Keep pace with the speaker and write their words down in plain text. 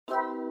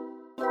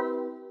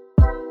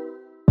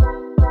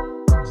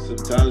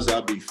Sometimes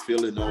I'll be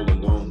feeling all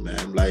alone,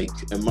 man. Like,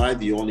 am I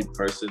the only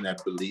person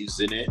that believes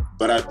in it?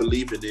 But I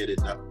believe in it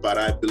enough. But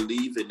I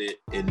believe in it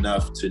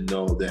enough to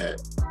know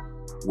that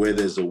where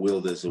there's a will,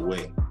 there's a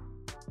way.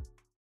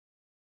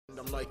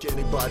 I'm like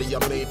anybody,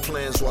 I made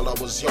plans while I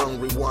was young.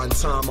 Rewind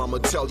time, I'ma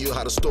tell you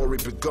how the story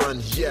begun.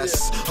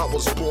 Yes, I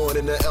was born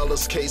in the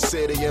LSK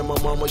city, and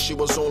my mama, she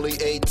was only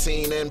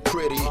 18 and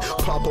pretty.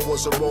 Papa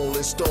was a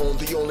rolling stone.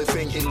 The only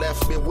thing he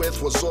left me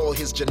with was all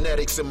his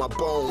genetics in my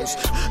bones.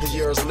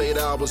 Years later,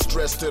 I was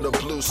dressed in a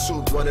blue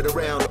suit, running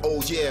around.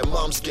 Oh yeah,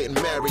 mom's getting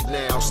married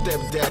now.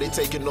 Stepdaddy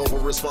taking over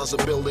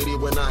responsibility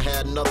when I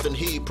had nothing.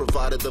 He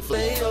provided the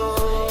play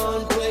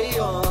on, play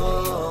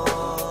on.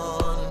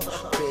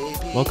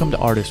 Welcome to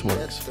Artist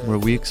Works, where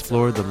we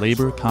explore the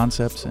labor,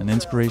 concepts, and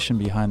inspiration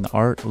behind the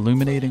art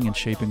illuminating and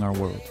shaping our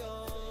world.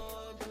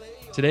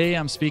 Today,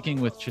 I'm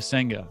speaking with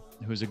Chisenga,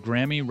 who is a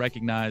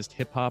Grammy-recognized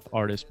hip-hop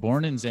artist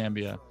born in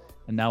Zambia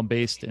and now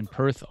based in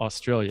Perth,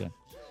 Australia.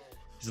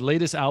 His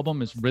latest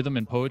album is Rhythm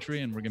and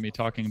Poetry, and we're going to be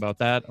talking about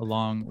that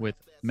along with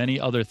many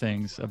other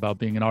things about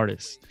being an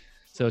artist.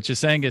 So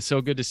Chisenga, it's so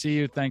good to see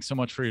you. Thanks so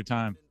much for your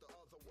time.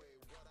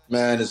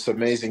 Man, it's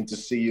amazing to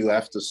see you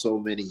after so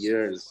many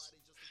years.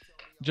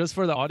 Just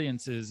for the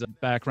audience's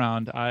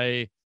background,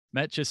 I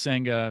met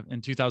Chisenga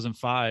in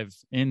 2005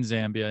 in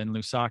Zambia, in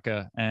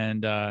Lusaka,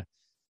 and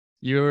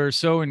you were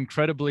so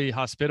incredibly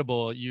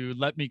hospitable. You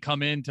let me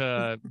come in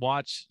to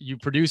watch you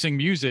producing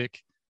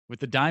music with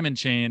the Diamond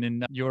Chain,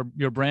 and your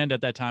brand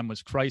at that time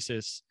was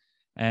Crisis.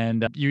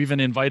 And you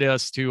even invited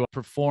us to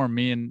perform,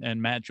 me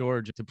and Matt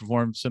George, to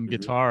perform some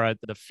guitar at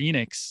the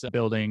Phoenix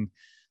building,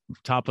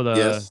 top of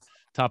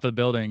the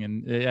building.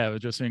 And yeah, it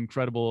was just an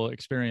incredible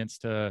experience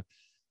to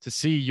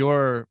see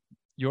your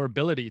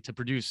ability to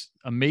produce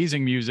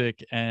amazing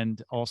music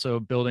and also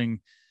building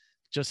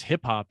just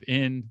hip hop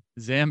in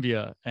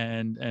Zambia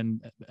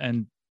and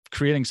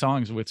creating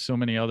songs with so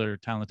many other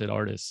talented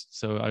artists.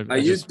 So are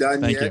you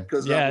done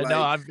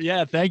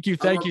yet? Thank you.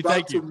 I'm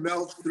about to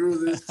melt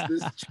through this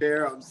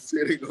chair I'm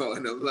sitting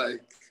on. I'm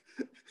like,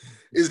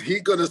 is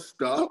he gonna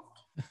stop?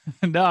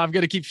 No, I'm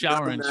gonna keep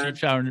showering. Keep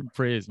showering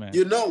praise, man.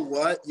 You know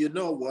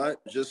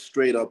what? Just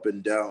straight up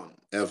and down,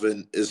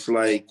 Evan. It's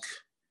like,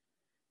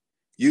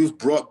 you've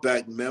brought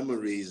back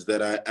memories that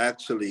I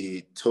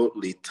actually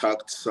totally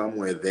tucked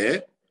somewhere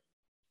there.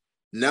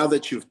 Now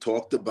that you've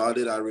talked about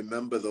it, I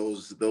remember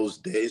those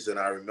days, and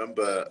I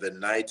remember the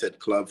night at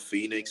Club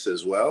Phoenix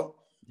as well.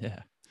 Yeah.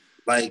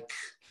 Like,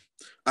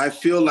 I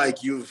feel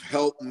like you've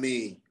helped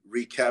me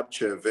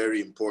recapture very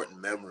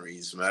important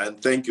memories, man.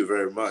 Thank you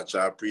very much.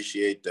 I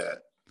appreciate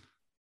that.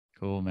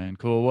 Cool, man.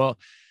 Cool. Well,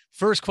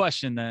 first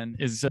question then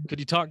is, could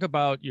you talk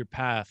about your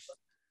path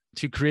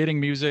to creating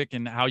music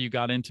and how you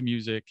got into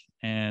music?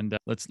 And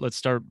let's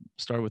start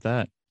with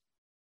that.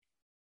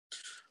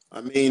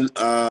 I mean,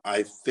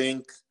 I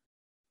think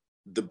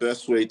the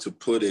best way to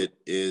put it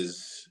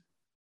is,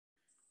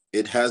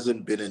 it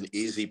hasn't been an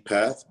easy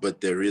path,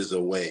 but there is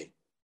a way.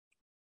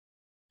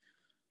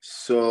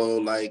 So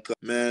like,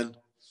 man,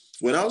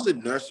 when I was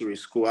in nursery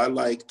school,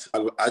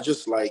 I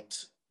just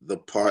liked the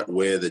part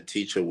where the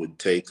teacher would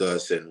take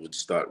us and would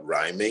start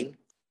rhyming.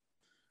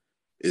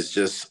 It's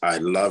just, I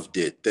loved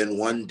it. Then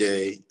one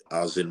day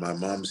I was in my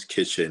mom's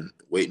kitchen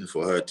waiting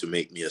for her to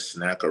make me a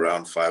snack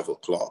around 5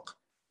 o'clock.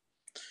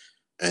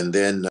 And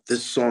then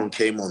this song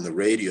came on the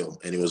radio,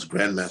 and it was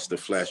Grandmaster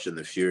Flash and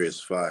the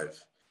Furious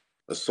Five,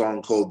 a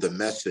song called The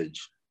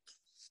Message.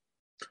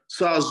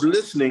 So I was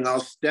listening, I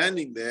was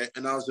standing there,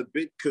 and I was a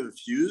bit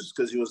confused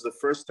because it was the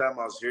first time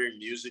I was hearing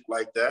music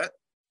like that.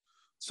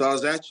 So I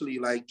was actually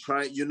like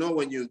trying,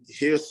 when you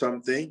hear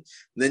something,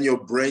 then your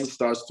brain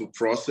starts to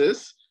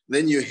process.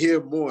 Then you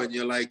hear more and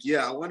you're like,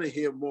 yeah, I want to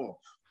hear more.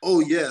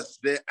 Oh, yes,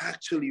 they're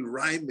actually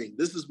rhyming.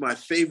 This is my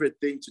favorite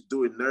thing to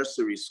do in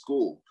nursery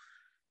school.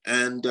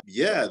 And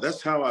yeah,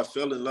 that's how I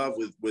fell in love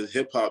with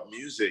hip hop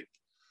music.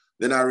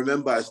 Then I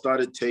remember I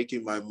started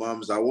taking my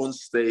mom's, I won't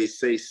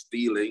say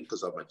stealing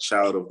because I'm a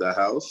child of the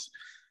house.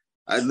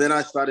 And then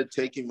I started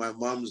taking my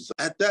mom's,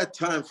 at that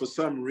time, for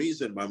some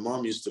reason, my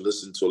mom used to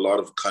listen to a lot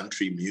of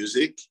country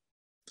music.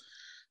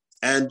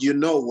 And you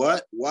know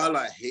what? While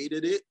I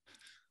hated it,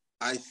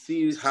 I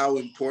see how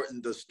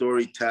important the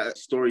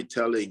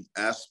storytelling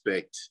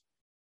aspect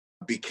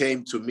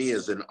became to me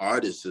as an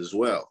artist as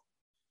well.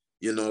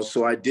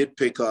 So I did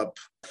pick up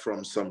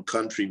from some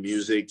country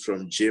music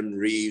from Jim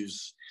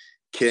Reeves,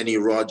 Kenny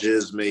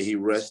Rogers, may he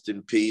rest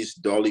in peace,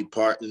 Dolly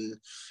Parton.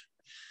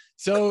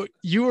 So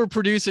you were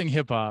producing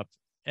hip hop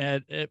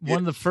at one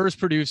of the first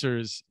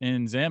producers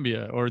in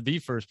Zambia, or the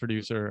first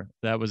producer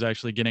that was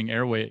actually getting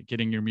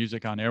your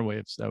music on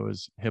airwaves. That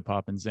was hip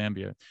hop in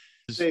Zambia.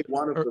 Say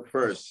one of the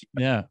first.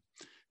 Yeah.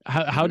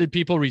 How did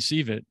people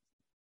receive it?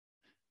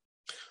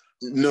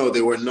 No,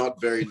 they were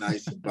not very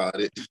nice about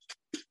it.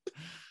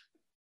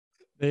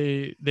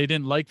 They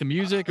didn't like the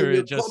music, or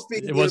it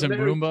wasn't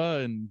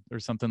rumba or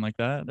something like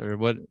that, or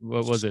what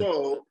was it?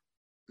 So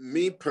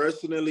me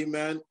personally,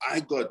 man,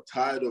 I got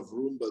tired of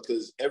rumba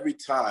because every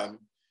time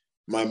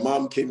my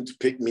mom came to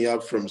pick me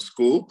up from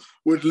school,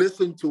 would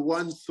listen to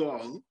one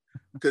song,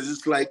 because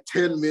it's like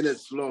 10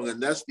 minutes long,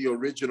 and that's the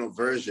original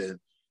version.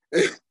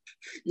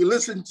 You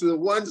listen to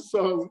one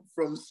song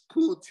from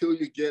school till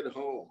you get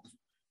home.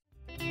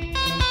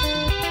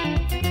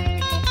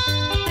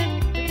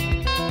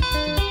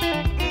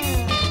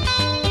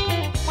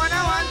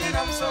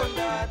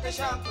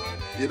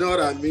 You know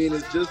what I mean?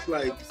 It's just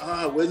like,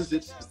 when's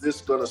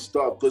this gonna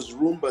stop? Because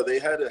Rumba, they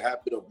had a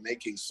habit of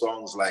making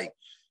songs like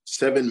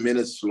 7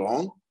 minutes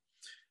long.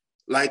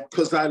 Like,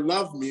 because I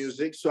love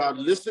music, so I'd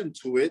listen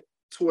to it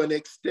to an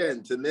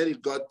extent, and then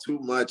it got too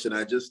much and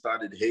I just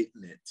started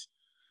hating it.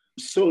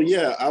 So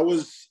yeah,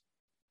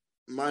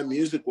 my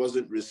music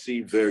wasn't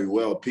received very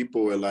well.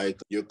 People were like,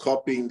 you're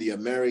copying the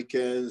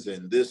Americans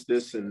and this,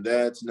 and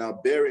that. Now,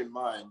 bear in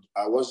mind,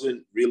 I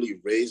wasn't really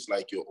raised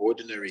like your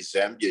ordinary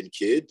Zambian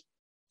kid.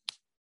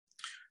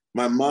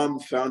 My mom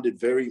found it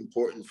very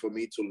important for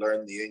me to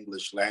learn the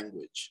English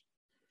language.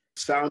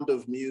 Sound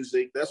of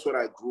music, that's what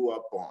I grew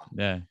up on.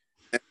 Yeah.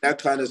 And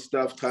that kind of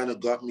stuff kind of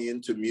got me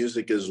into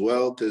music as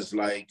well, because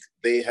like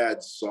they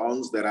had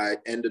songs that I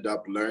ended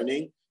up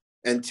learning.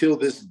 Until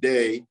this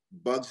day,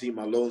 Bugsy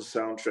Malone's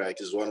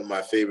soundtrack is one of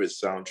my favorite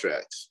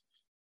soundtracks.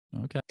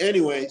 Okay.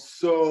 Anyway,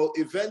 so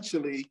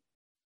eventually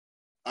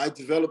I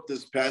developed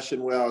this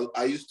passion where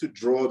I used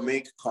to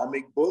make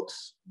comic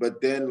books, but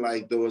then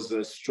like there was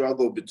a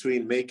struggle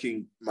between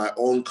making my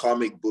own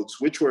comic books,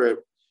 which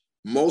were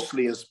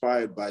mostly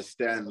inspired by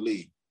Stan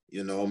Lee.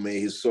 You know, may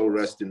his soul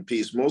rest in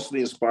peace, mostly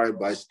inspired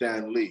by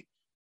Stan Lee.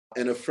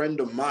 And a friend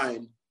of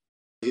mine,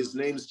 his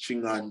name's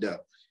Chinganda.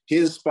 He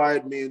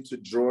inspired me into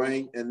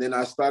drawing, and then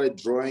I started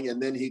drawing,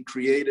 and then he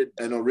created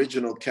an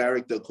original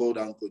character called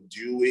Uncle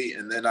Dewey,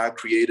 and then I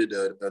created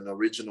an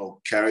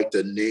original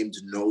character named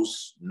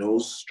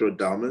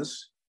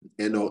Nostradamus,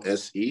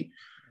 Nose.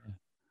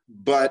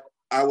 But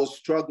I was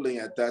struggling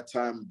at that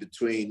time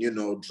between, you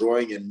know,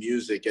 drawing and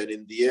music, and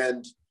in the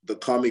end, the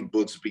comic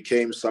books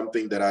became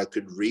something that I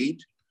could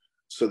read.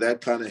 So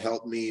that kind of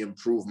helped me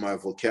improve my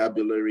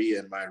vocabulary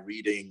and my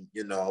reading,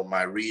 you know,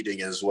 my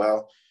reading as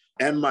well.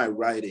 And my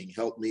writing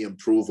helped me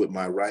improve with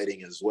my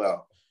writing as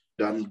well.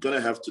 I'm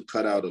gonna have to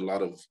cut out a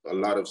lot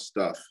of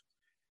stuff.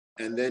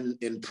 And then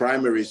in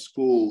primary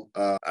school,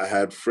 I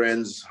had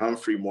friends,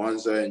 Humphrey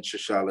Mwanza and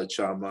Chishala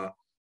Chama.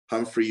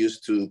 Humphrey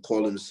used to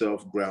call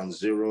himself Ground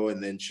Zero,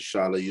 and then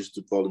Chishala used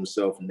to call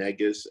himself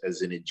Negus,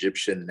 as in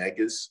Egyptian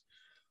Negus.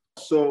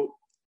 So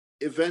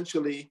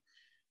eventually,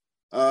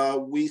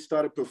 we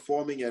started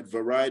performing at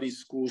variety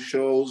school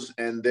shows.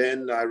 And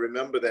then I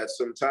remember that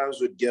sometimes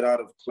we'd get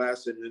out of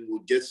class and then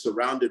we'd get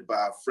surrounded by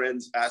our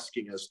friends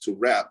asking us to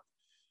rap.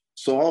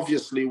 So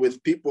obviously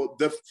with people,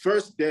 the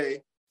first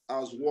day I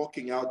was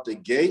walking out the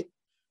gate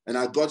and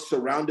I got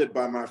surrounded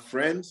by my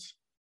friends,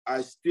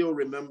 I still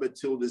remember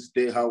till this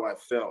day how I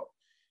felt.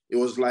 It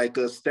was like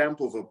a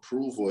stamp of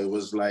approval. It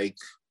was like,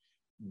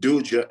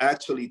 dude, you're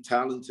actually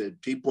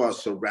talented. People are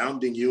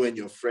surrounding you and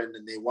your friend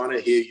and they want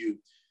to hear you.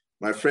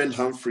 My friend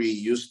Humphrey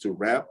used to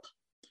rap.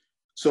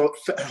 So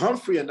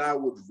Humphrey and I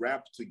would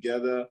rap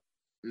together.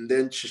 And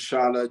then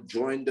Chishala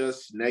joined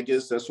us,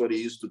 Negus, that's what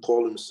he used to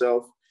call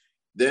himself.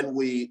 Then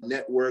we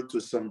networked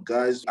with some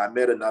guys. I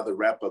met another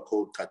rapper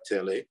called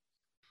Katele.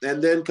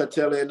 And then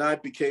Katele and I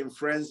became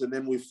friends. And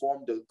then we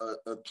formed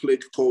a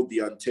clique called the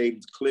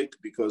Untamed Clique,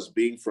 because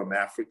being from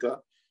Africa.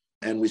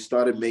 And we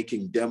started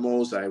making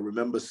demos. I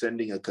remember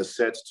sending a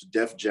cassette to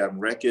Def Jam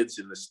Records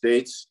in the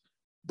States,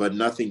 but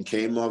nothing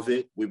came of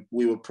it.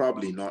 We were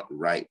probably not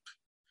ripe.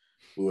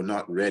 We were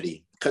not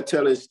ready.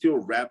 Katele is still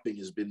rapping.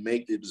 He's been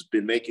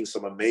making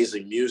some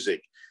amazing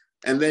music.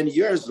 And then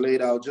years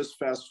later, I'll just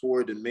fast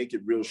forward and make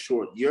it real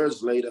short.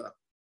 Years later,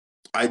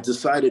 I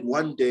decided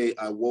one day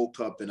I woke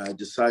up and I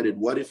decided,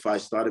 what if I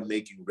started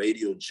making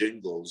radio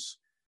jingles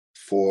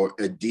for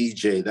a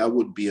DJ? That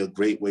would be a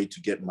great way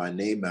to get my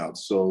name out.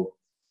 So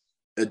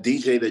a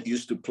DJ that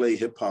used to play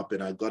hip hop,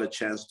 and I got a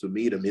chance to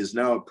meet him. He's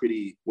now a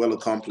pretty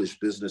well-accomplished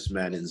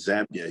businessman in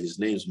Zambia. His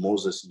name's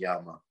Moses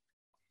Nyama.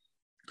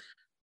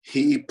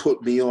 He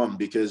put me on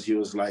because he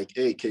was like,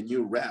 hey, can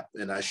you rap?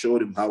 And I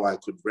showed him how I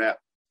could rap.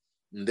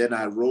 And then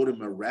I wrote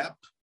him a rap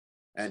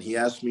and he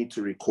asked me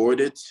to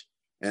record it.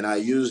 And I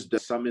used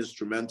some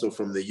instrumental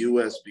from the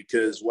US,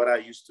 because what I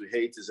used to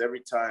hate is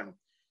every time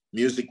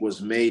music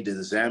was made in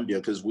Zambia,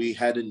 because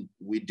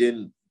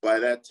by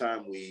that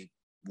time,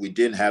 we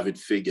didn't have it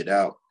figured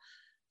out.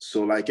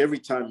 So like every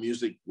time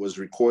music was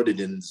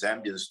recorded in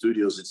Zambian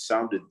studios, it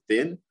sounded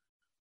thin.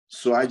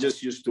 So I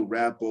just used to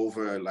rap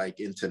over like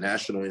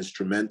international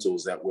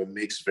instrumentals that were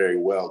mixed very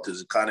well,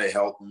 because it kind of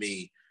helped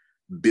me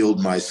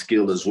build my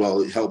skill as well.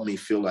 It helped me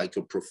feel like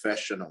a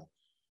professional,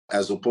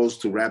 as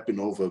opposed to rapping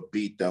over a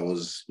beat that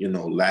was,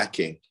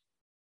 lacking.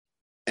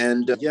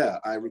 And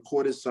I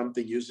recorded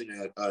something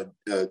using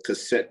a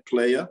cassette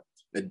player,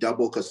 a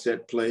double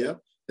cassette player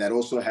that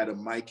also had a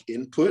mic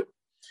input.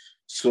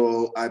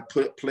 So I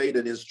played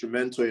an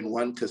instrumental in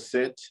one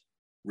cassette,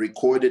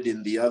 recorded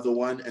in the other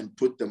one, and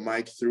put the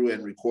mic through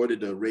and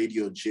recorded a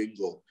radio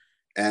jingle.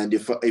 And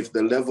if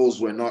the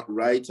levels were not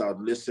right, I'd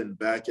listen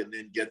back and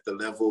then get the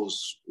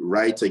levels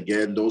right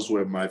again. Those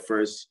were my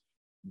first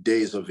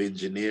days of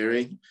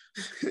engineering,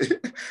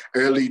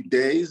 early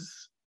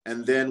days.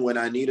 And then when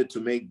I needed to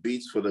make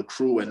beats for the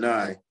crew and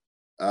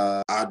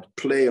I'd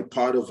play a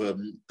part of a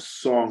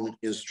song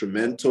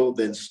instrumental,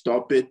 then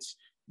stop it,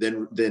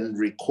 then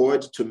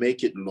record to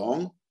make it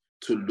long,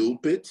 to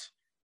loop it,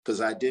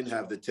 because I didn't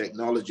have the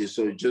technology.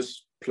 So it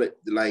just play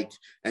like,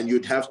 and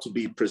you'd have to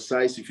be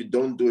precise. If you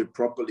don't do it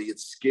properly, it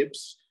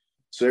skips.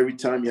 So every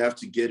time you have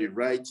to get it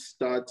right,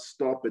 start,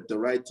 stop at the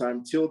right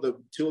time till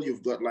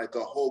you've got like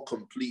a whole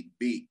complete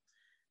beat.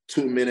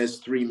 2 minutes,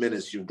 3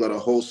 minutes, you've got a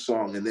whole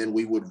song, and then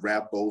we would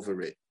rap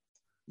over it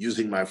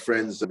using my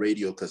friend's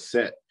radio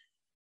cassette.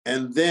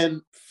 And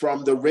then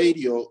from the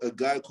radio, a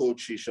guy called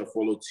Shisha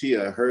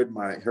Folotia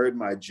heard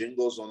my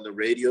jingles on the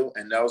radio,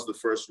 and that was the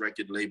first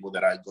record label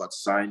that I got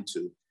signed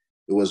to.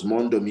 It was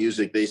Mondo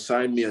Music. They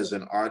signed me as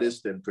an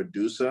artist and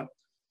producer,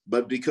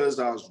 but because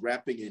I was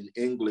rapping in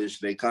English,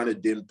 they kind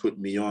of didn't put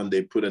me on.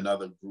 They put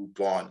another group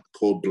on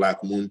called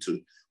Black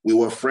Muntu. We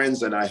were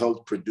friends, and I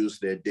helped produce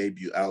their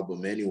debut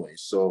album anyway.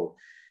 So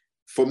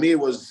for me, it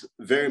was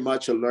very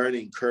much a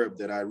learning curve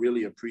that I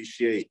really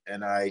appreciate.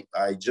 And I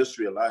just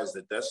realized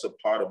that that's a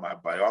part of my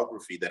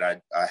biography that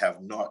I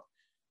have not,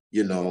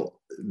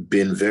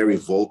 been very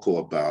vocal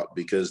about,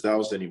 because that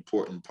was an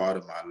important part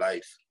of my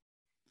life.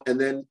 And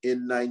then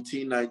in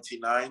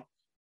 1999,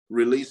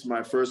 released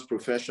my first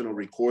professional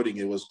recording.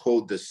 It was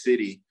called The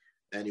City,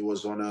 and it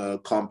was on a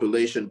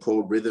compilation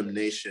called Rhythm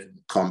Nation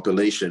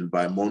Compilation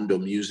by Mondo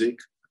Music.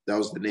 That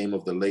was the name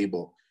of the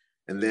label.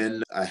 And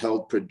then I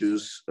helped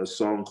produce a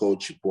song called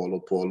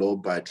Chipolo Polo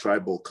by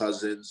Tribal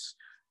Cousins.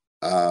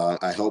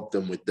 I helped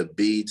them with the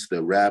beats,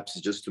 the raps,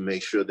 just to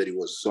make sure that it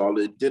was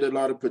solid. Did a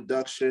lot of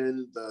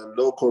production. The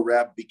local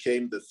rap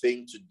became the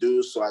thing to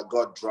do. So I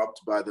got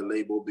dropped by the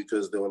label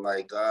because they were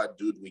like,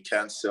 dude, we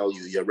can't sell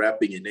you. You're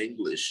rapping in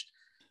English.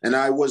 And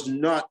I was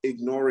not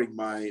ignoring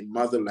my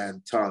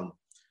motherland tongue.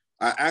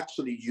 I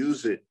actually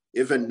use it.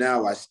 Even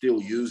now, I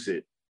still use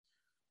it.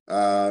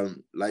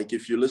 Like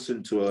if you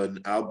listen to an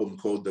album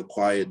called The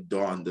Quiet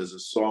Dawn, there's a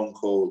song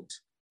called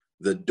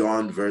The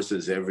Dawn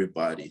versus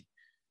Everybody.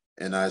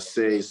 And I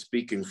say,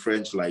 speaking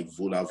French, like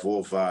Vula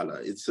Vo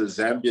Vala. It's a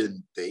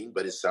Zambian thing,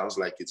 but it sounds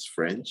like it's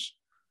French.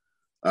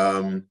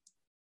 So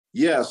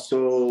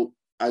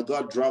I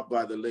got dropped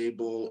by the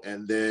label,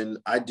 and then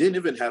I didn't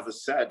even have a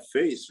sad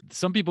face.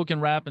 Some people can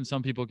rap and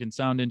some people can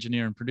sound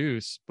engineer and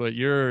produce, but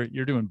you're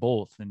doing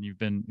both, and you've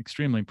been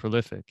extremely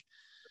prolific.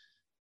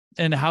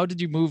 And how did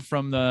you move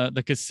from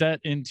the cassette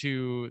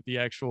into the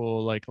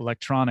actual like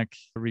electronic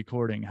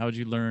recording? How did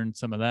you learn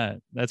some of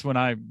that? That's when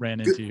I ran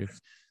into you.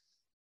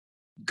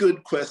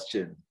 Good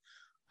question.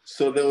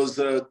 So there was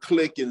a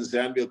clique in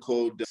Zambia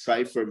called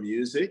Cypher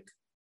Music.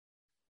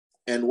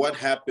 And what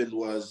happened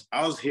was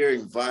I was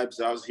hearing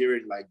vibes. I was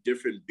hearing like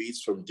different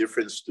beats from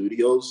different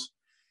studios.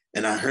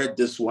 And I heard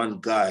this one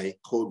guy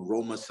called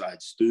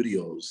Romacide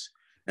Studios.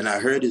 And I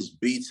heard his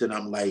beats, and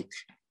I'm like,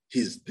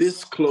 he's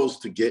this close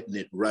to getting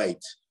it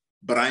right.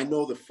 But I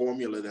know the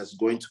formula that's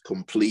going to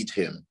complete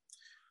him.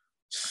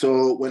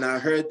 So when I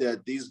heard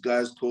that these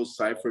guys called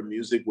Cypher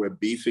Music were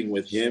beefing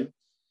with him,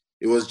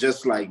 it was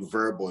just like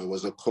verbal. It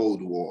was a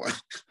cold war.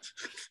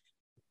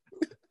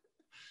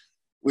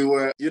 We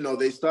were,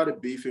 they started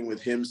beefing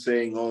with him,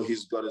 saying, oh,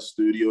 he's got a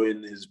studio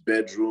in his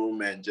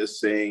bedroom, and just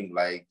saying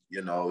like,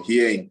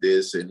 he ain't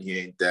this and he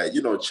ain't that,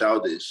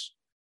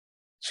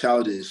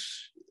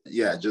 childish.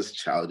 Yeah, just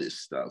childish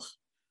stuff.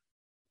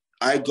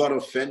 I got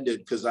offended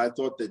because I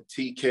thought that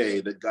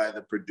TK,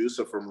 the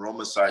producer from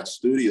Romacide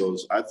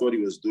Studios, I thought he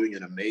was doing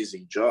an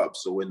amazing job.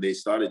 So when they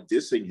started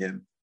dissing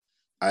him,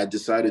 I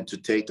decided to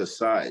take a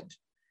side,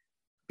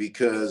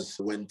 because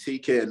when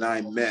TK and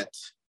I met,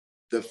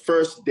 the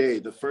first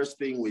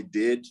thing we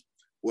did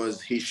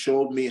was he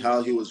showed me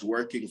how he was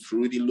working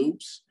Fruity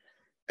Loops.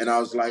 And I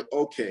was like,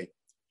 okay,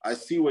 I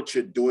see what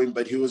you're doing,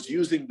 but he was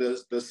using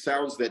the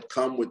sounds that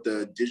come with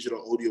the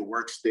digital audio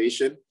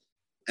workstation.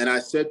 And I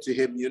said to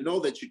him,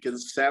 that you can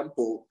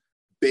sample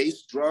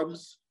bass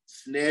drums,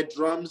 snare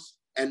drums,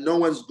 and no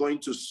one's going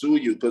to sue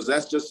you, because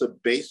that's just a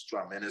bass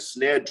drum and a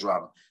snare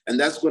drum. And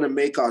that's going to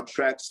make our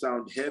track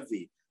sound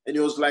heavy. And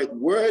he was like,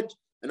 word?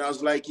 And I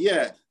was like,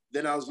 yeah.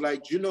 Then I was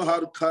like, do you know how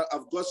to cut?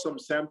 I've got some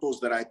samples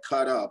that I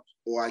cut up,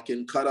 or I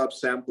can cut up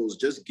samples.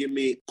 Just give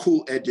me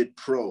Cool Edit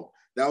Pro.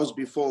 That was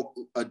before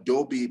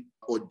Adobe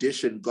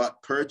Audition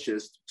got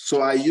purchased.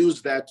 So I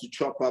used that to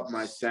chop up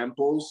my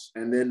samples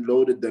and then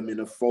loaded them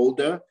in a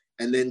folder.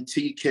 And then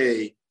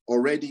TK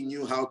already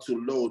knew how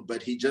to load,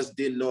 but he just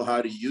didn't know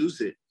how to use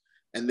it.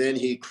 And then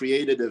he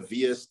created a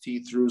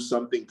VST through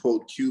something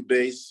called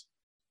Cubase.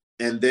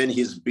 And then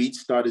his beats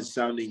started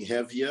sounding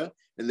heavier.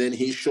 And then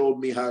he showed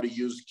me how to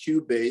use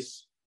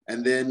Cubase.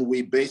 And then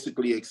we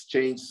basically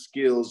exchanged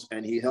skills,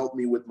 and he helped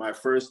me with my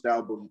first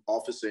album,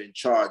 Officer in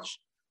Charge,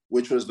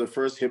 which was the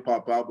first hip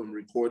hop album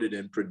recorded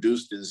and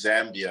produced in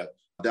Zambia.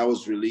 That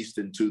was released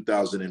in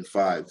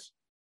 2005.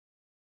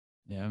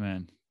 Yeah,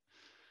 man.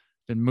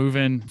 Been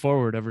moving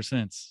forward ever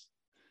since.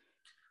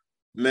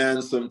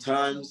 Man,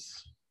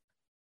 sometimes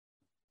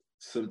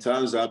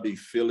sometimes I'll be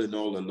feeling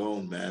all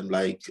alone, man.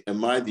 Like,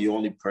 am I the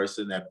only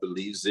person that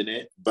believes in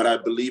it? But I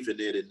believe in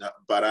it enough.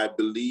 But I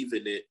believe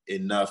in it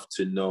enough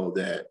to know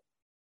that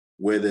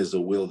where there's a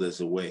will,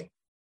 there's a way.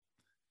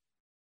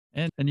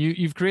 And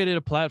you've created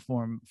a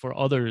platform for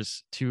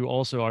others to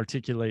also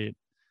articulate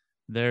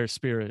their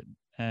spirit.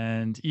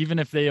 And even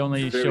if they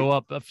only show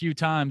up a few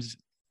times,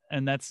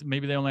 and that's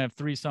maybe they only have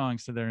 3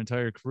 songs to their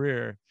entire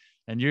career,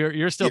 and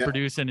you're still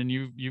producing and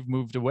you've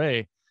moved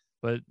away,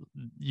 but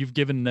you've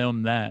given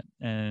them that,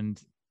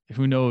 and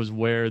who knows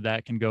where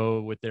that can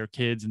go with their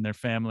kids and their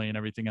family and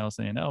everything else.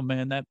 Saying, oh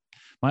man, that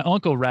my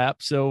uncle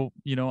raps, so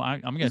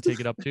I'm going to take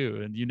it up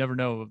too. And you never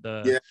know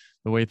the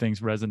way things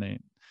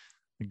resonate,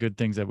 the good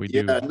things that we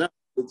do.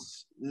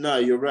 No,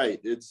 you're right.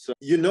 It's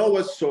you know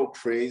what's so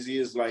crazy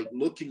is, like,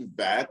 looking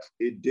back,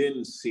 it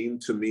didn't seem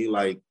to me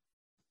like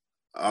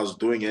I was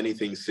doing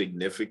anything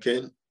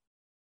significant.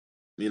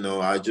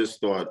 I just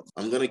thought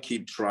I'm going to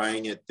keep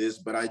trying at this,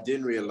 but I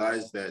didn't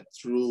realize that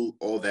through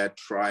all that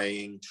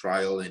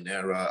trial and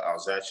error, I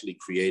was actually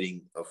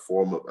creating a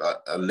form of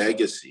a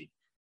legacy,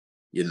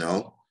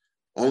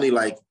 only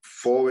like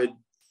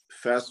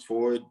fast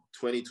forward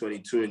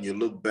 2022, and you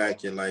look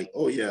back and like,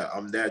 oh yeah,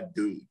 I'm that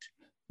dude.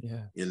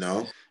 Yeah.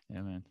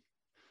 Yeah, man.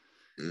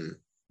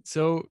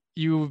 So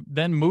you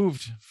then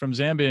moved from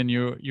Zambia, and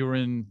you were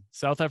in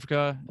South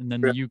Africa and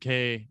then the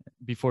UK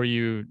before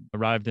you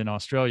arrived in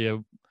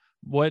Australia.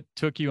 What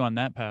took you on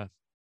that path?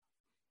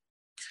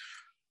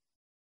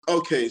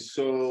 Okay,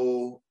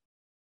 so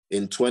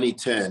in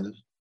 2010,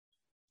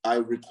 I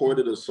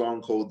recorded a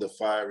song called The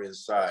Fire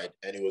Inside,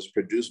 and it was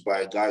produced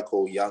by a guy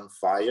called Young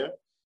Fire.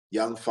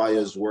 Young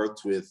Fire's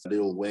worked with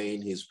Lil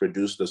Wayne. He's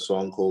produced a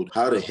song called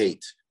How to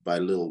Hate by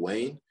Lil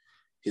Wayne.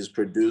 He's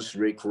produced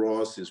Rick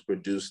Ross. He's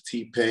produced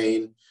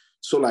T-Pain.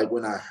 So like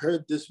when I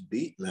heard this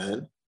beat,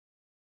 man,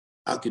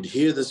 I could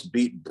hear this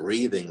beat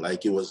breathing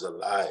like it was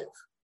alive.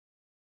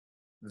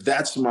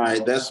 That's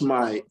my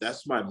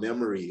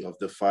memory of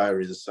The Fire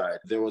Inside.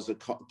 There was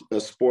a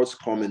sports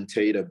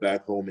commentator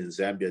back home in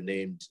Zambia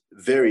named,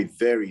 very,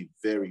 very,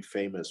 very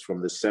famous, from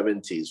the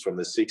 70s, from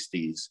the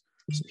 60s.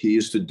 He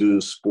used to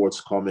do sports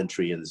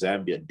commentary in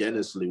Zambia,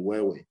 Dennis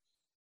Liwewe.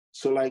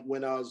 So like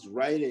when I was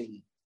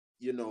writing,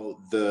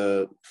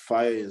 the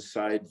Fire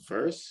Inside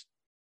verse,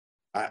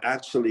 I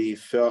actually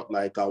felt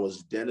like I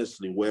was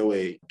Dennis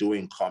Liwewe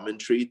doing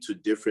commentary to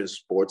different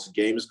sports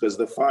games, because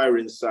The Fire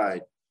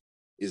Inside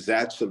is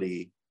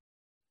actually,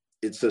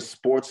 it's a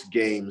sports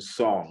game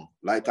song.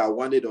 Like I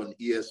wanted on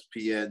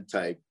ESPN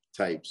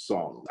type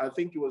song. I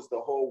think it was the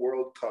whole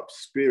World Cup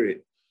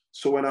spirit.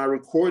 So when I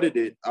recorded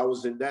it, I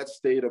was in that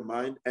state of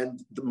mind.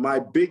 And my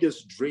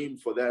biggest dream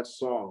for that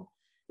song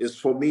is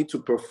for me to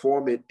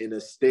perform it in a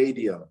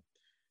stadium.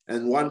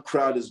 And one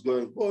crowd is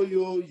going, oh,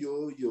 yo,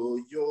 yo, yo,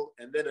 yo.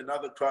 And then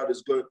another crowd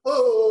is going,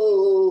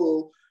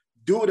 oh.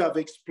 Dude, I've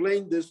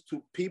explained this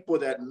to people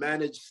that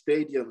manage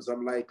stadiums.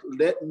 I'm like,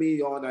 let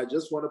me on. I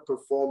just want to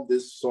perform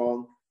this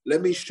song.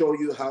 Let me show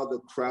you how the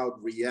crowd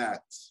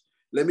reacts.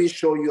 Let me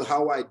show you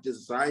how I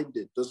designed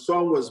it. The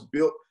song was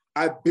built.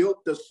 I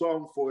built the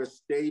song for a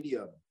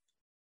stadium.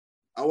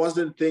 I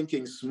wasn't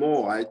thinking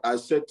small. I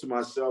said to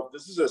myself,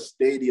 this is a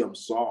stadium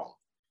song,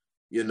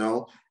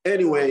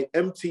 Anyway,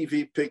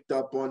 MTV picked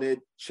up on it.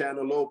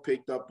 Channel O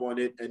picked up on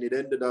it, and it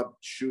ended up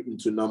shooting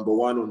to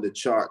 #1 on the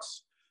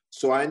charts.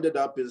 So I ended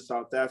up in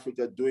South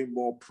Africa doing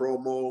more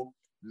promo,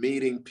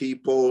 meeting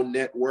people,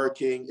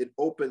 networking. It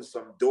opened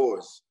some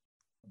doors,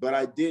 but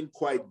I didn't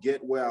quite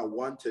get where I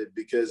wanted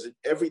because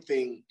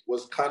everything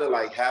was kind of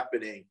like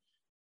happening.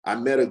 I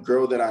met a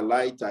girl that I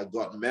liked. I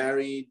got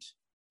married.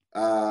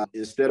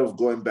 Instead of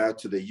going back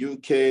to the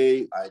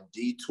UK, I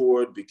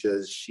detoured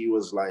because she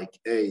was like,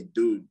 hey,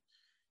 dude,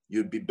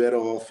 you'd be better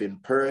off in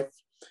Perth.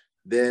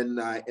 Then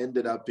I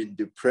ended up in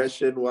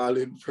depression while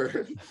in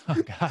Perth.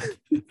 Oh, God.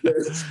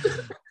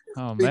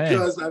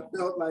 Because I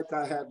felt like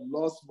I had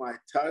lost my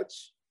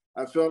touch.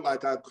 I felt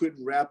like I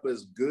couldn't rap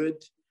as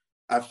good.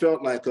 I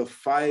felt like a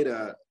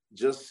fighter,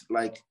 just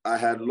like I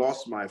had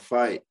lost my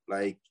fight.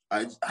 Like,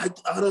 I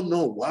don't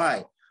know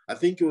why. I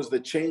think it was the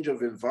change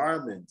of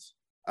environment.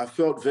 I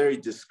felt very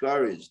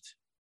discouraged.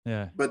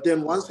 Yeah. But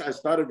then once I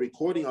started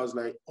recording, I was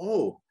like,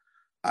 oh,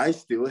 I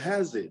still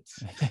has it.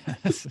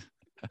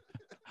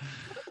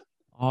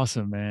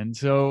 Awesome, man.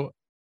 So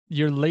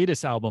your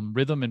latest album,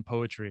 Rhythm and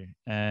Poetry,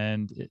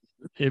 and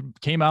it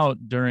came out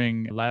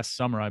during last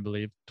summer, I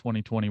believe,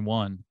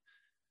 2021.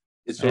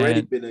 It's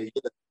already been a year.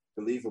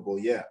 Believable.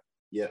 Yeah.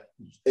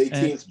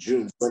 18th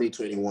June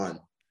 2021.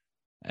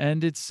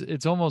 And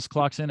it's almost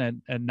clocks in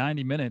at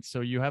 90 minutes.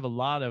 So you have a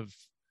lot of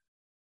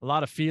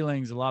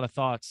feelings, a lot of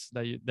thoughts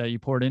that you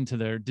poured into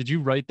there. Did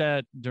you write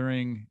that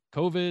during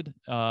COVID?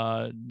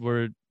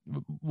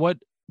 What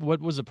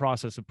was the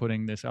process of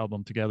putting this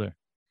album together?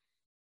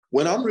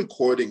 When I'm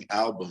recording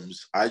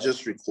albums, I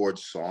just record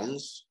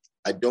songs.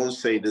 I don't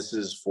say this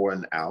is for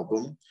an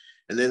album.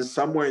 And then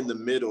somewhere in the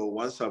middle,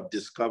 once I've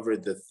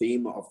discovered the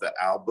theme of the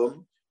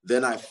album,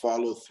 then I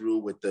follow through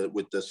with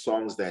the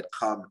songs that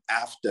come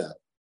after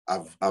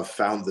I've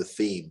found the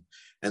theme.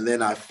 And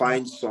then I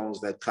find songs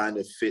that kind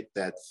of fit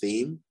that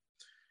theme.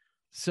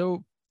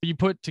 So you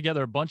put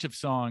together a bunch of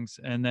songs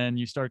and then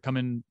you start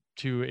coming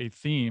to a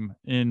theme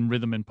in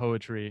rhythm and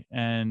poetry.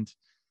 And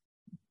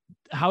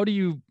how do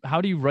you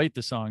write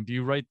the song? Do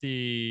you write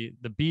the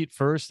beat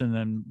first and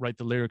then write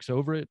the lyrics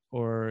over it?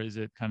 Or is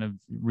it kind of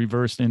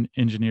reversed and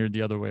engineered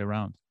the other way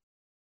around?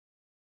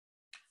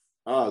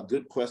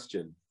 Good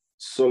question.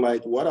 So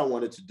like what I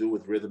wanted to do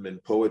with rhythm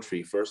and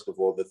poetry, first of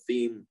all, the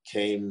theme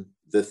came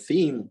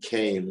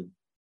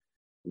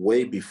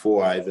way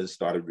before I even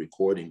started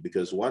recording,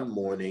 because one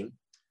morning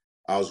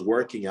I was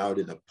working out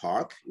in a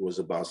park. It was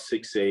about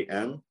 6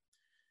 a.m.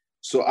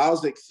 So I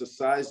was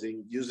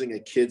exercising using a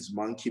kid's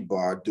monkey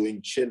bar,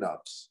 doing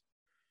chin-ups.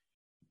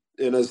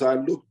 And as I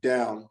looked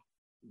down,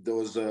 there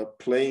was a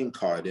playing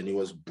card and it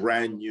was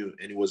brand new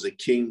and it was a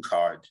king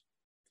card.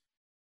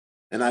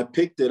 And I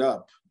picked it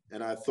up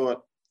and I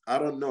thought, I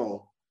don't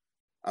know,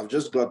 I've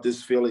just got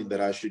this feeling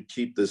that I should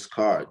keep this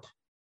card.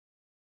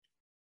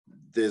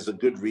 There's a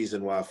good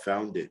reason why I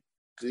found it.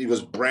 It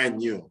was brand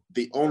new,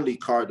 the only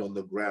card on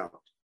the ground.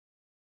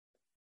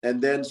 And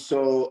then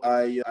so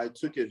I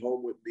took it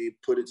home with me,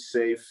 put it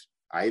safe.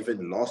 I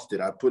even lost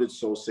it. I put it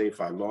so safe,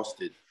 I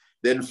lost it.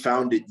 Then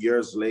found it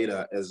years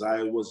later as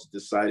I was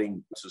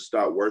deciding to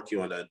start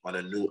working on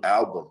a new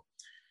album.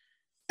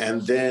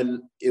 And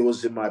then it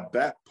was in my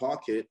back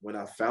pocket when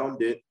I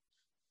found it.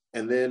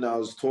 And then I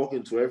was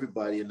talking to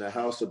everybody in the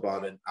house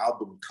about an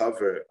album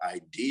cover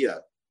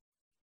idea.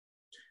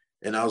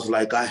 And I was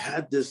like, I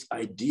had this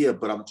idea,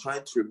 but I'm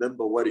trying to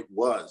remember what it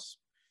was.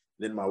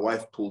 Then my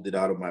wife pulled it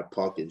out of my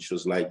pocket and she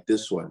was like,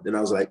 this one. And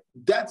I was like,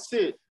 that's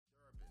it.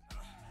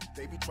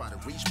 They be trying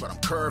to reach, but I'm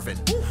curving.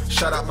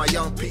 Shout out my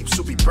young peeps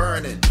who be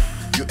burning.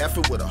 You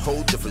effing with a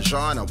whole different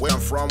genre. Where I'm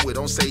from, we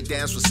don't say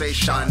dance, we say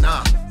shine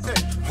up.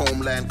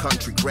 Homeland,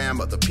 country,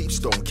 grammar, the peeps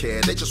don't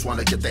care. They just want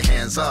to get their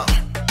hands up.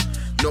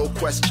 No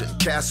question,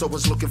 Cass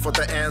always looking for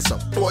the answer.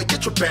 Boy,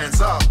 get your bands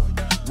up.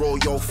 Roll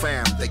your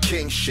fam, the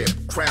kingship,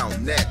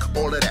 crown, neck,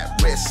 all of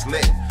that wrist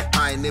lit.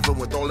 I ain't even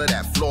with all of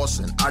that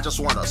flossing. I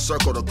just wanna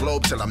circle the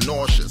globe till I'm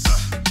nauseous.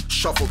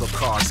 Shuffle the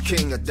cards,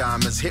 king of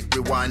diamonds, hit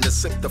rewind, the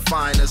sip the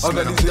finest,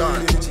 when I'm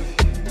done.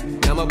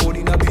 Now my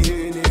body not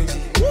be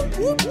energy.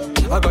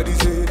 I got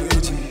this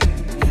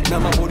energy. Now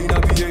my body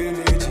not be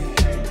energy.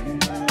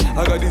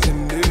 I got this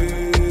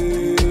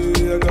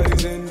energy. I got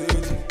this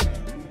energy.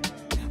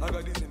 I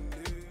got this energy.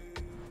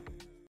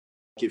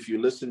 If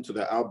you listen to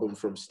the album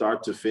from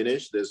start to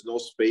finish, there's no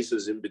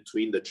spaces in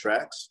between the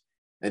tracks.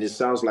 And it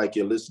sounds like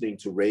you're listening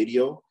to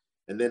radio.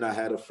 And then I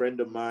had a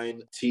friend of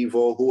mine,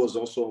 Tivo, who was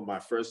also on my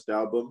first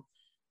album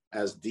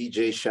as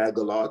DJ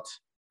Shagalot.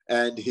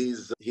 And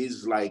he's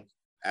like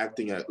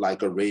acting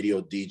like a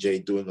radio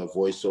DJ doing a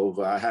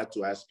voiceover. I had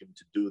to ask him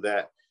to do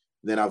that.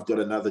 Then I've got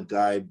another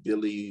guy,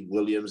 Billy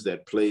Williams,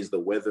 that plays the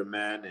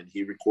weatherman, and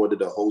he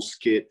recorded a whole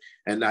skit.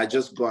 And I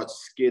just got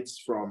skits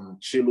from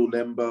Chilu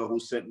Lemba, who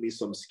sent me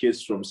some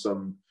skits from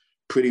some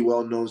pretty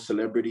well-known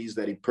celebrities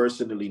that he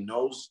personally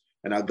knows.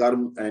 And I got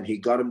him, and he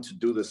got him to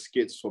do the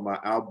skits for my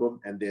album,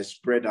 and they're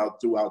spread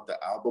out throughout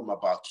the album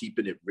about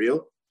keeping it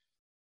real.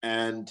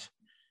 And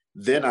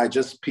then I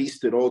just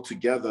pieced it all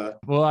together.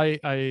 Well,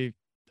 I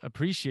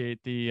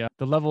appreciate the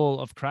level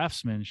of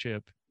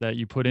craftsmanship that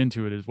you put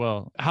into it as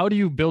well. How do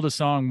you build a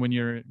song when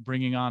you're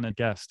bringing on a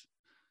guest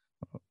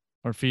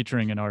or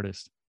featuring an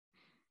artist?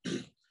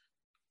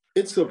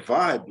 It's a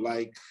vibe.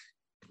 Like,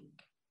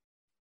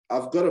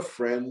 I've got a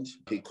friend,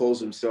 he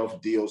calls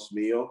himself Dios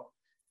Mio.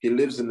 He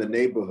lives in the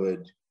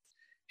neighborhood.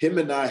 Him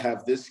and I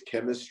have this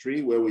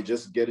chemistry where we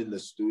just get in the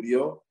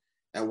studio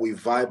and we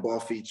vibe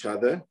off each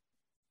other.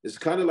 It's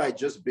kind of like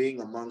just being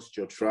amongst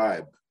your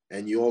tribe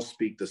and you all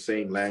speak the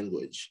same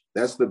language.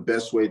 That's the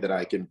best way that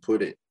I can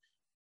put it.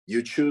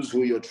 You choose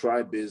who your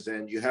tribe is,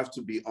 and you have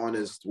to be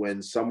honest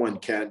when someone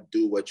can't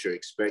do what you're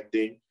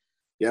expecting.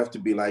 You have to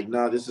be like,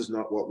 nah, this is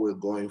not what we're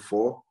going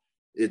for.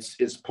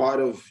 It's part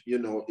of,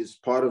 it's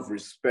part of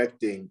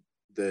respecting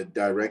the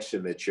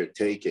direction that you're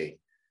taking.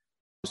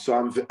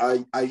 So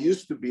I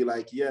used to be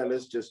like, yeah,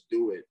 let's just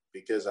do it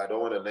because I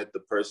don't want to let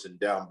the person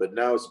down. But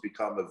now it's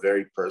become a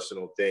very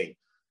personal thing.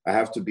 I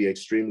have to be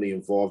extremely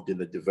involved in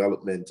the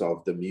development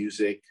of the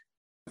music,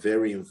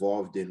 very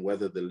involved in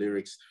whether the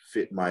lyrics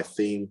fit my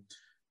theme.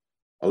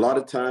 A lot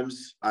of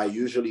times I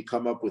usually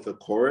come up with a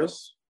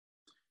chorus,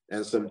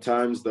 and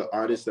sometimes the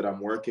artist that I'm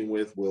working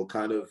with will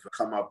kind of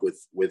come up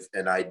with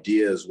an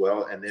idea as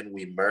well. And then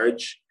we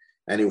merge.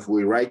 And if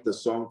we write the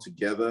song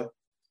together,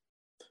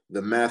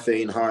 the math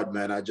ain't hard,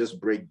 man. I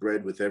just break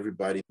bread with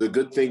everybody. The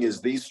good thing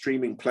is these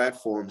streaming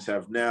platforms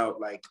have now,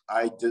 like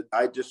I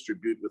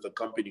distribute with a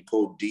company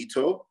called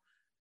Dito,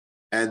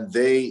 and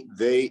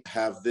they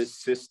have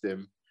this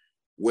system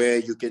where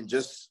you can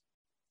just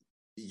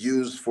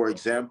use, for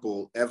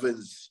example,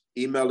 Evan's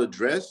email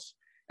address,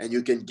 and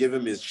you can give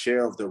him his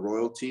share of the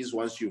royalties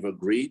once you've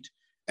agreed,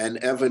 and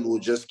Evan will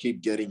just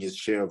keep getting his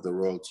share of the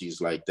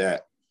royalties like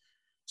that.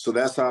 So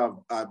that's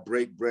how I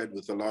break bread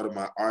with a lot of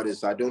my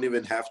artists. I don't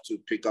even have to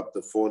pick up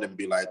the phone and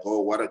be like,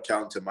 oh, what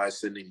account am I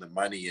sending the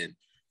money in?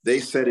 They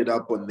set it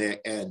up on their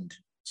end.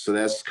 So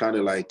that's kind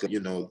of like, you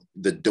know,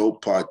 the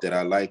dope part that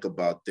I like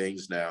about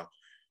things now.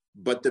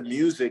 But the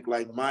music,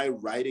 like my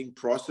writing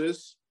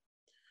process,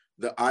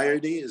 the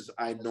irony is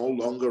I no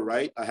longer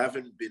write. I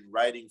haven't been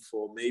writing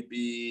for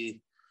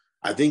maybe,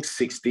 I think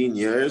 16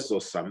 years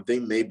or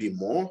something, maybe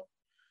more.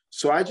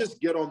 So I just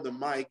get on the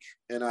mic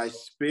and I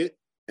spit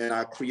and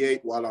I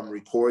create while I'm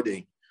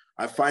recording.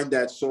 I find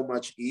that so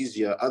much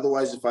easier.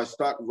 Otherwise, if I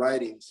start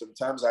writing,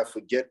 sometimes I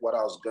forget what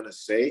I was going to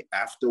say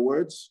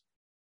afterwards,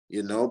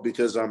 you know,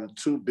 because I'm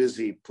too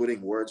busy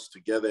putting words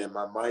together and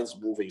my mind's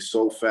moving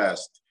so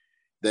fast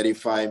that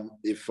if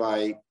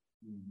I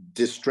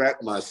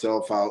distract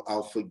myself,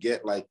 I'll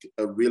forget like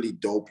a really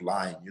dope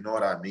line. You know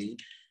what I mean?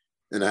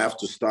 And I have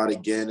to start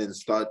again and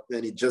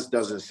it just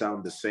doesn't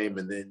sound the same.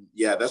 And then,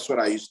 yeah, that's what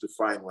I used to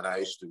find when I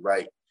used to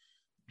write.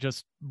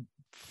 Just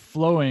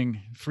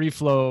flowing, free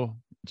flow,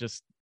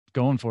 just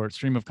going for it,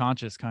 stream of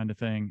conscious kind of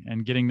thing,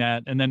 and getting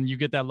that. And then you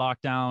get that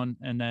locked down,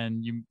 and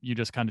then you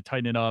just kind of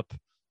tighten it up,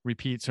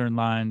 repeat certain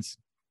lines,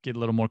 get a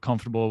little more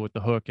comfortable with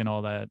the hook and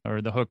all that,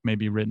 or the hook may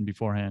be written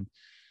beforehand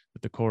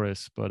with the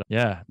chorus. But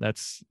yeah,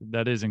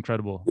 that is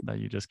incredible that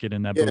you just get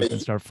in that booth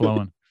and start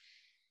flowing.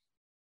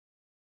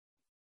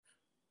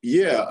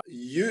 Yeah,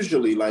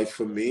 usually, like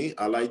for me,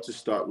 I like to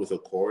start with a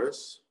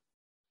chorus.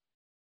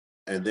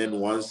 And then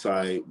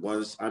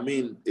I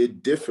mean,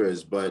 it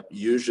differs, but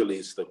usually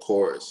it's the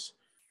chorus.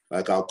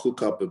 Like I'll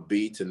cook up a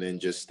beat and then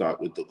just start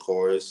with the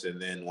chorus.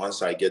 And then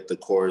once I get the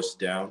chorus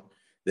down,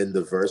 then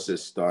the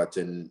verses start.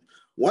 And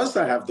once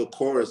I have the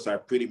chorus, I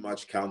pretty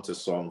much count a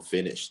song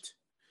finished.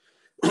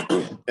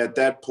 At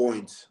that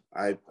point,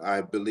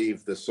 I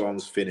believe the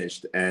song's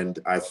finished and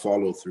I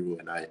follow through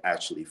and I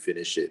actually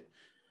finish it.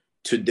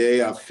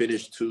 Today, I've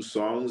finished 2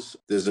 songs.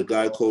 There's a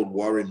guy called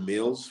Warren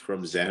Mills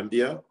from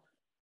Zambia.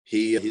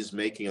 He's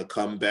making a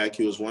comeback.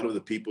 He was one of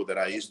the people that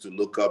I used to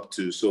look up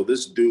to. So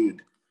this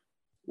dude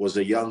was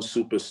a young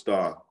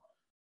superstar.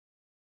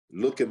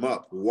 Look him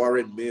up,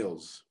 Warren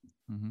Mills.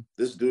 Mm-hmm.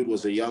 This dude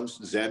was a young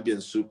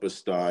Zambian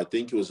superstar. I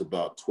think he was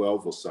about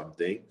 12 or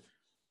something.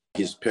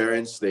 His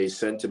parents, they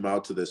sent him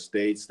out to the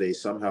States. They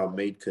somehow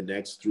made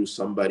connects through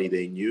somebody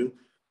they knew,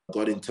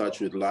 got in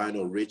touch with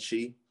Lionel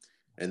Richie.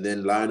 And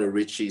then Lionel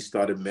Richie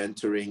started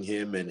mentoring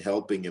him and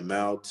helping him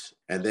out.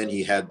 And then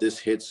he had this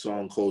hit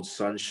song called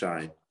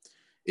Sunshine.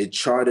 It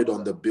charted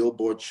on the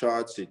Billboard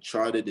charts. It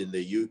charted in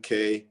the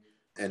UK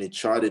and it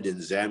charted in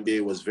Zambia.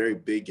 It was very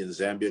big in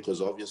Zambia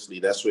because obviously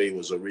that's where he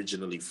was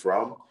originally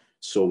from.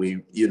 So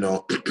we, you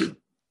know,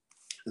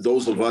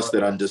 those of us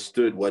that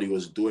understood what he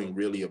was doing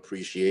really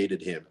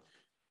appreciated him.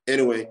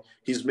 Anyway,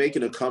 he's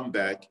making a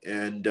comeback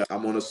and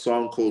I'm on a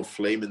song called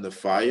Flame in the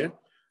Fire.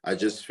 I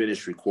just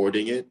finished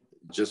recording it.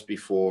 Just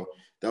before,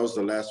 that was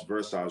the last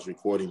verse I was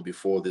recording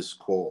before this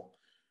call.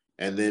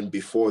 And then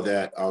before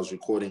that, I was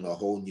recording a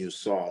whole new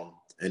song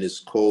and it's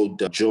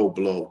called Joe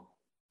Blow.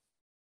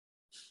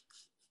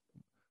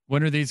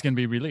 When are these going to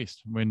be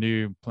released? When do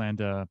you plan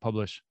to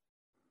publish?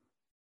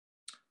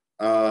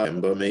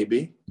 September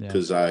maybe,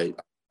 because I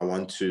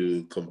want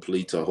to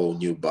complete a whole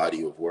new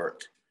body of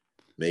work.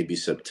 Maybe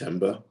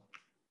September.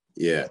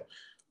 Yeah.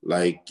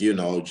 Like, you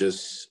know,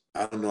 just,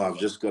 I don't know, I've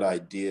just got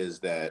ideas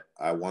that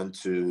I want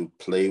to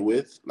play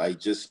with, like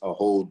just a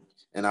whole,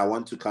 and I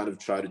want to kind of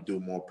try to do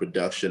more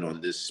production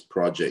on this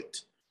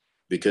project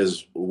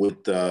because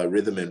with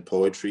rhythm and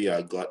poetry,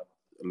 I got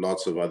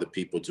lots of other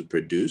people to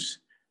produce.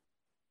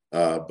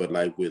 But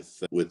like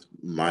with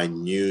my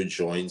new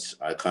joints,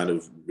 I kind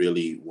of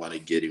really want to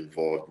get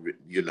involved,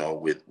 you know,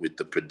 with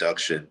the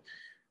production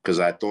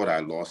because I thought I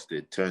lost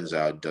it. Turns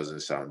out it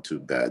doesn't sound too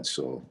bad.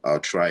 So I'll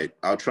try it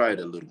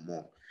a little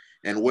more.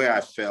 And where I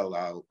fell,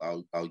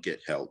 I'll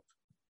get help.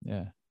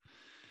 Yeah.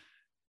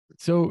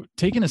 So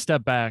taking a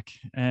step back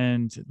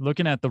and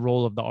looking at the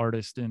role of the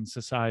artist in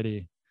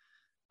society,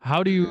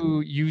 how do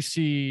you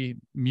see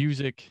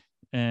music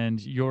and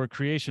your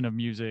creation of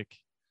music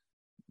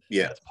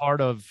as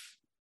part of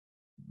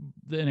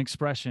an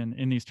expression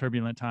in these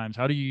turbulent times?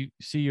 How do you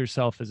see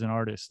yourself as an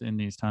artist in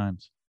these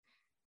times?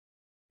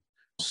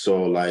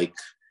 So like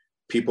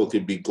people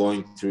could be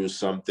going through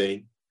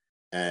something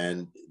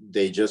and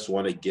they just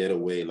want to get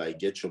away, like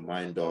get your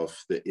mind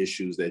off the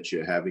issues that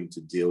you're having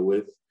to deal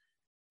with.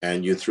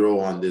 And you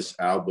throw on this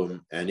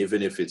album, and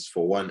even if it's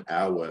for 1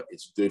 hour,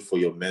 it's good for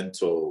your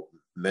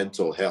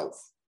mental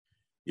health.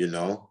 You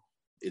know,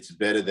 it's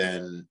better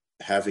than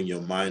having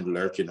your mind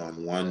lurking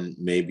on one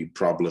maybe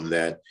problem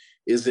that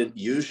isn't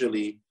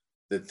usually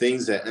the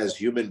things that as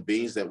human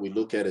beings that we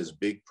look at as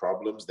big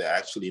problems, they're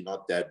actually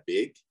not that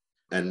big.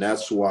 And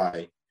that's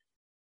why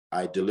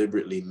I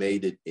deliberately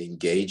made it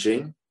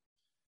engaging.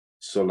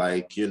 So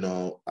like, you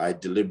know, I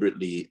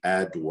deliberately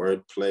add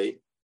wordplay.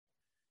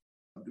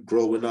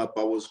 Growing up,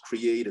 I was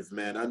creative,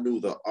 man. I knew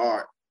the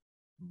art,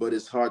 but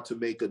it's hard to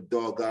make a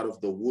dog out of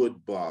the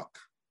wood bark.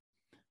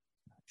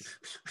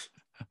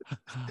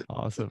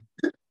 Awesome.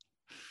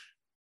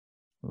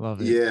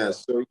 Love it. Yeah,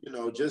 so, you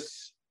know,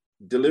 just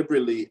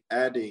deliberately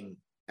adding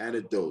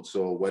anecdotes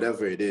or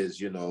whatever it is,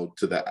 you know,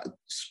 to that,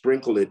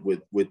 sprinkle it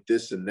with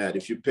this and that.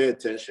 If you pay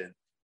attention,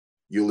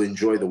 you'll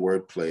enjoy the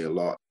wordplay a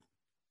lot.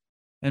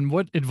 And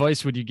what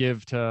advice would you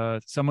give to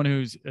someone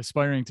who's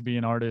aspiring to be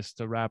an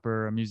artist, a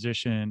rapper, a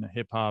musician, a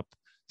hip hop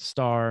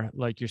star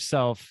like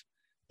yourself,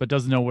 but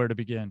doesn't know where to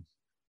begin?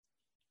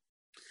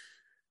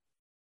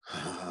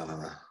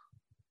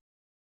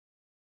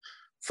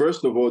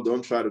 First of all,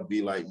 don't try to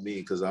be like me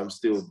because I'm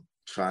still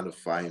trying to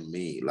find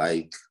me.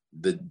 Like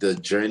the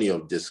journey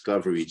of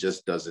discovery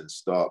just doesn't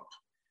stop.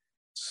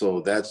 So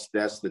that's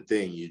the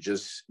thing. You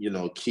just,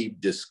 keep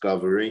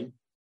discovering,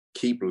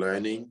 keep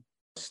learning,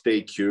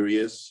 stay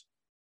curious.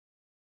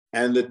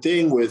 And the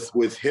thing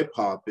with hip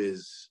hop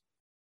is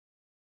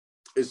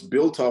it's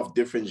built off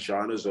different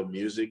genres of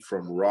music,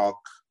 from rock,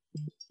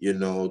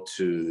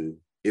 to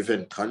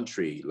even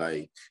country,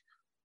 like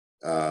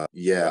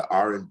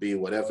R&B,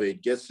 whatever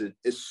it gets.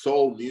 It's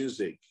soul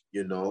music,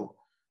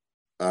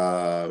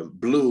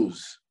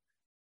 blues.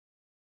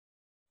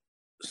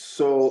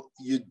 So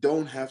you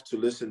don't have to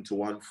listen to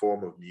one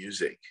form of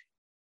music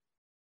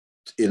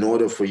in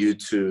order for you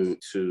to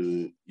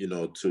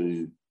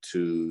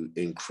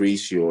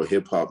increase your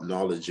hip hop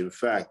knowledge. In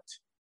fact,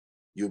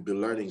 you'll be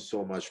learning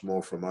so much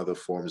more from other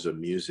forms of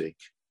music.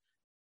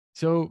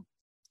 So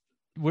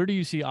where do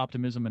you see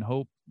optimism and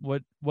hope?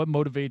 What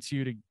motivates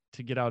you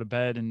to get out of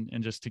bed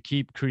and just to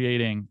keep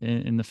creating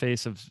in the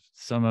face of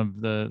some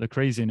of the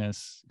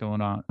craziness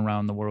going on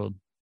around the world?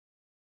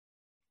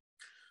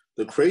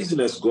 The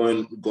craziness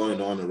going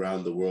on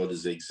around the world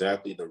is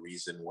exactly the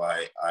reason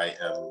why I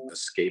am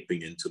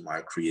escaping into my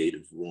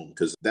creative room,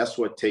 because that's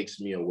what takes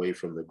me away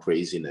from the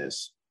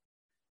craziness.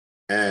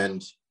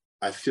 And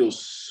I feel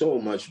so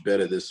much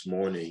better this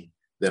morning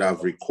that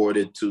I've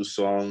recorded 2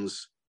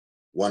 songs.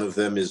 One of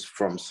them is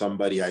from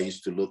somebody I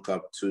used to look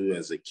up to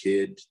as a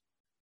kid.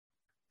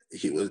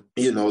 He was,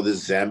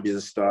 this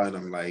Zambian star, and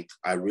I'm like,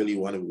 I really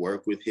want to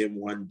work with him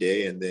one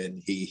day. And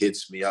then he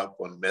hits me up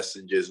on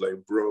messengers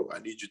like, bro, I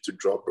need you to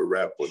drop a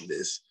rap on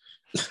this.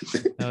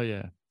 Oh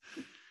yeah.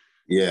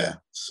 Yeah.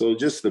 So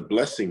just the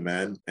blessing,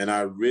 man. And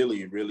I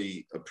really,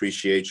 really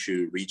appreciate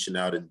you reaching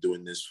out and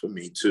doing this for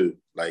me too.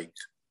 Like,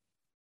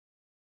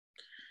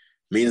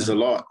 means a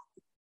lot.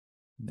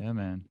 Yeah,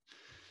 man.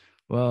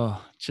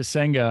 Well,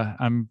 Chisenga,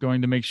 I'm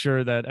going to make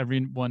sure that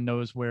everyone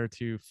knows where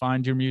to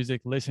find your music,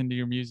 listen to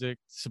your music,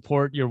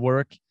 support your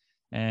work.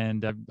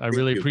 And I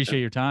really appreciate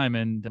your time,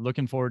 and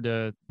looking forward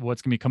to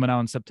what's going to be coming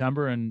out in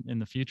September and in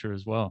the future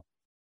as well.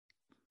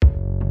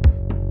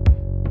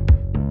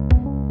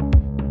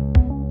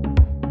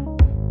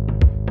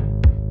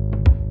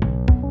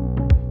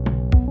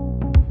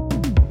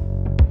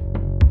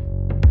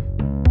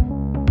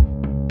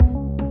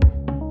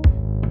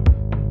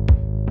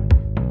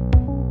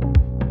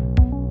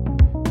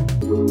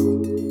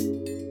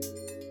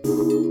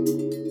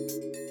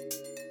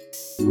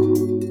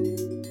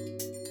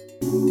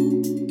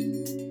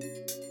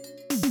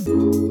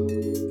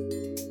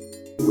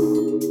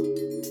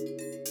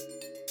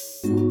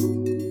 Thank you.